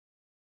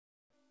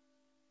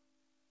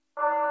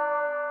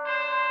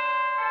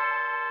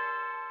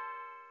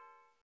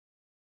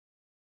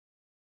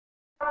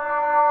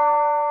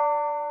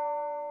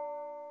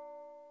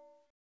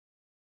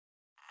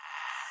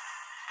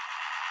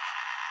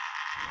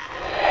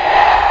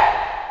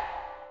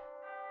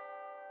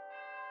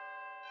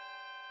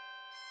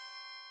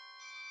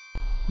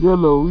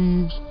Yellow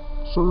leaves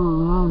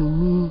surrounding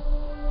me.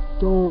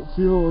 Don't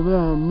feel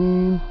that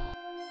mean.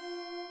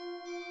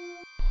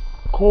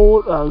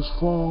 Cold as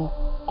fall,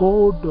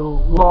 cold though.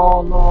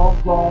 La la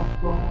la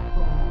la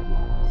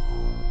la.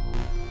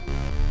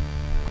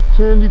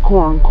 Candy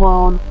corn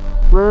clown,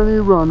 Randy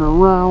run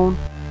around.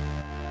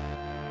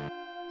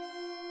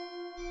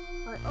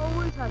 I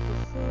always have to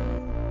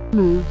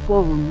sing. It's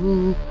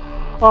following me.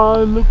 I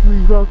look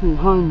back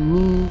behind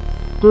me.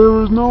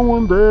 There is no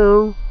one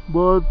there,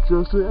 but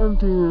just the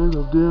emptiness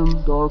of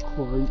dim dark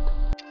light.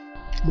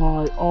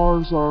 My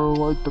arms are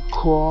like the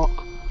clock.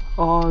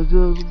 I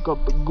just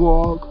got the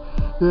Glock.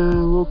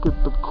 Then look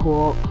at the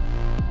clock.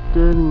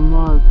 Getting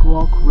my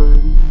Glock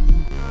ready.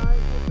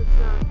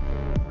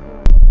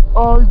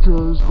 I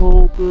just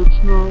hope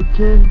it's not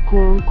Candy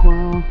Corn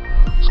Clown,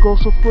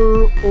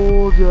 Skullsuffer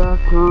or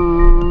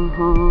Jacker.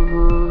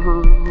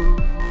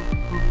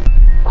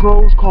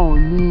 Crows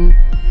calling me,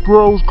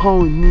 bros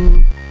calling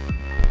me.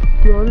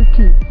 Gotta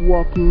keep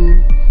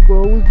walking,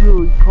 bro is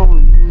really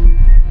calling me.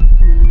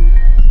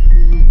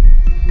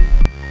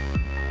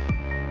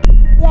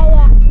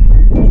 Yeah.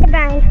 Mr.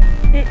 Brown.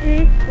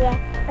 Yeah,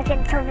 let's get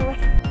this over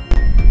with.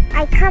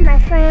 I called my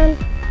friend,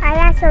 I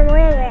asked him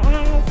where your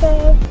ass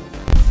is.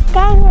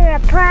 Then he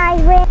replied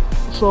with,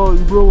 Sorry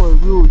bro, I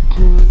really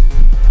can't.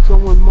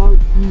 Someone might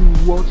be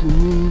watching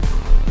me.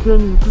 Can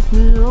you pick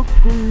me up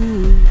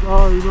please? I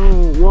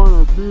don't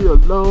wanna be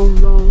alone,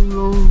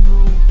 alone.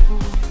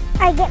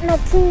 I get my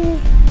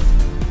keys,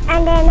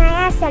 and then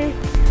I asked him,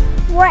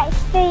 what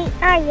street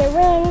are you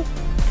in?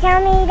 Tell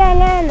me the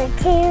number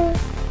 2.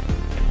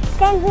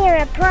 Then he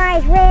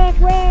replies with.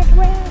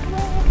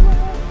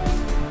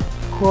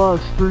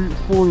 Class Street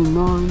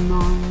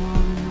 4999.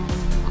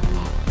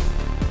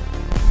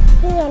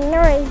 He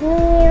annoys me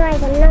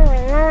like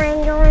annoying.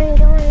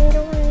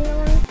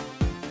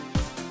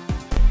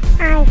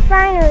 I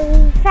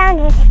finally found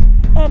his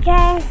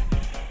address,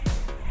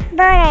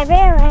 but I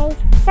realized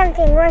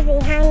something was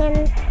behind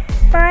him,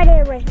 but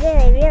it was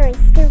really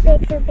stupid.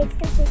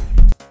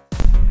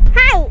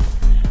 Hi!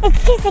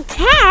 It's just a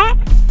cat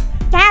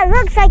that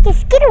looks like a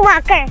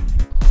Skinwalker.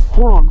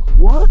 Hold on,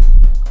 what?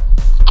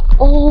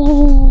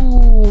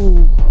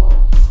 Oh!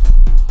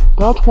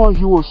 That's why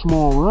he was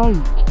small,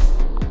 right?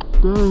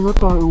 Dang, I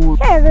thought it was...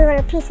 You're a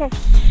little piece of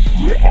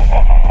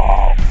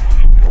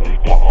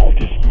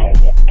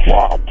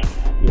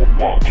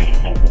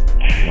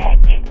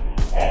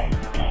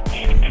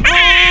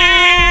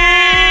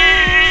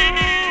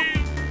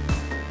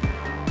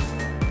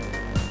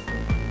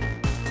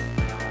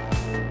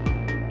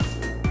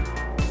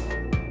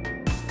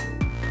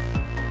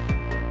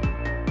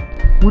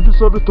We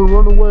decided to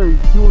run away.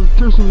 He was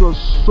chasing us,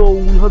 so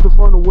we had to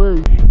find a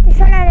way. Let's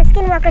run out of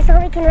Skinwalker so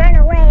we can run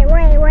away.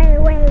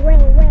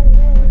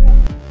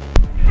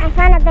 I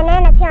found a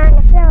banana peel on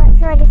the floor,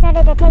 so I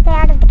decided to take it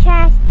out of the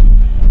trash,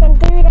 then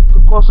do the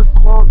classic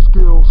clown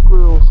skill.